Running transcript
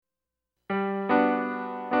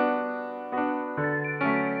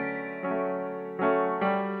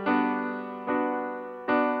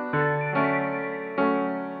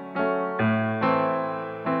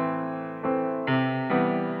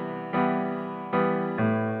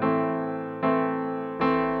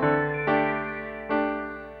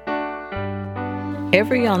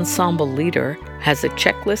Every ensemble leader has a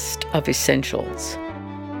checklist of essentials: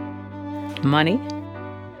 money,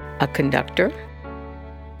 a conductor,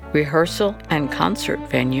 rehearsal and concert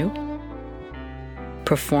venue,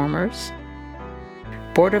 performers,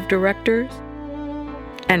 board of directors,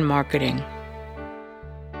 and marketing.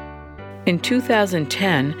 In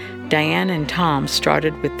 2010, Diane and Tom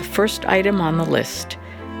started with the first item on the list,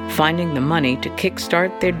 finding the money to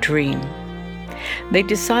kickstart their dream. They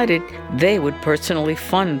decided they would personally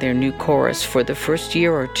fund their new chorus for the first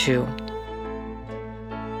year or two.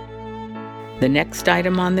 The next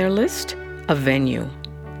item on their list, a venue.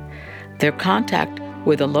 Their contact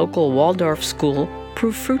with a local Waldorf school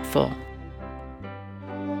proved fruitful.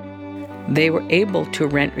 They were able to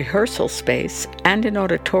rent rehearsal space and an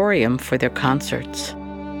auditorium for their concerts.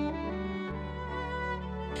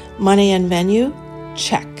 Money and venue?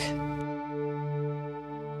 Check.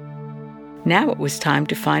 Now it was time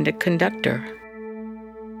to find a conductor.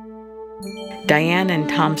 Diane and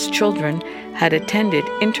Tom's children had attended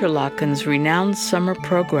Interlochen's renowned summer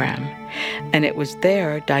program, and it was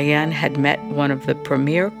there Diane had met one of the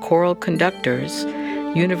premier choral conductors,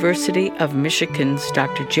 University of Michigan's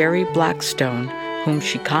Dr. Jerry Blackstone, whom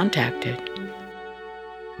she contacted.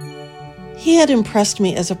 He had impressed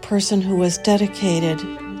me as a person who was dedicated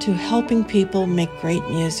to helping people make great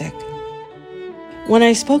music. When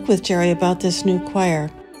I spoke with Jerry about this new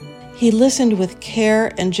choir, he listened with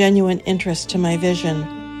care and genuine interest to my vision.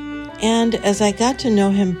 And as I got to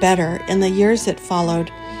know him better in the years that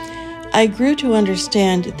followed, I grew to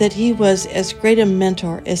understand that he was as great a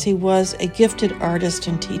mentor as he was a gifted artist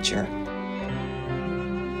and teacher.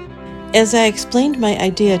 As I explained my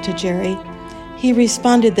idea to Jerry, he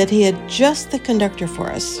responded that he had just the conductor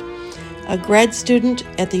for us, a grad student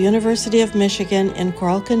at the University of Michigan in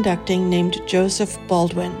choral conducting named Joseph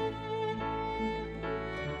Baldwin.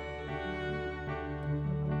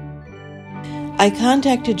 I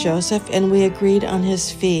contacted Joseph and we agreed on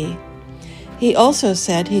his fee. He also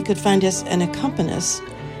said he could find us an accompanist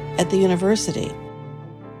at the university.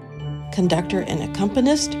 Conductor and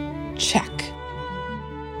accompanist? Check.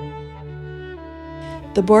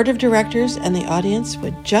 The board of directors and the audience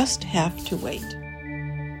would just have to wait.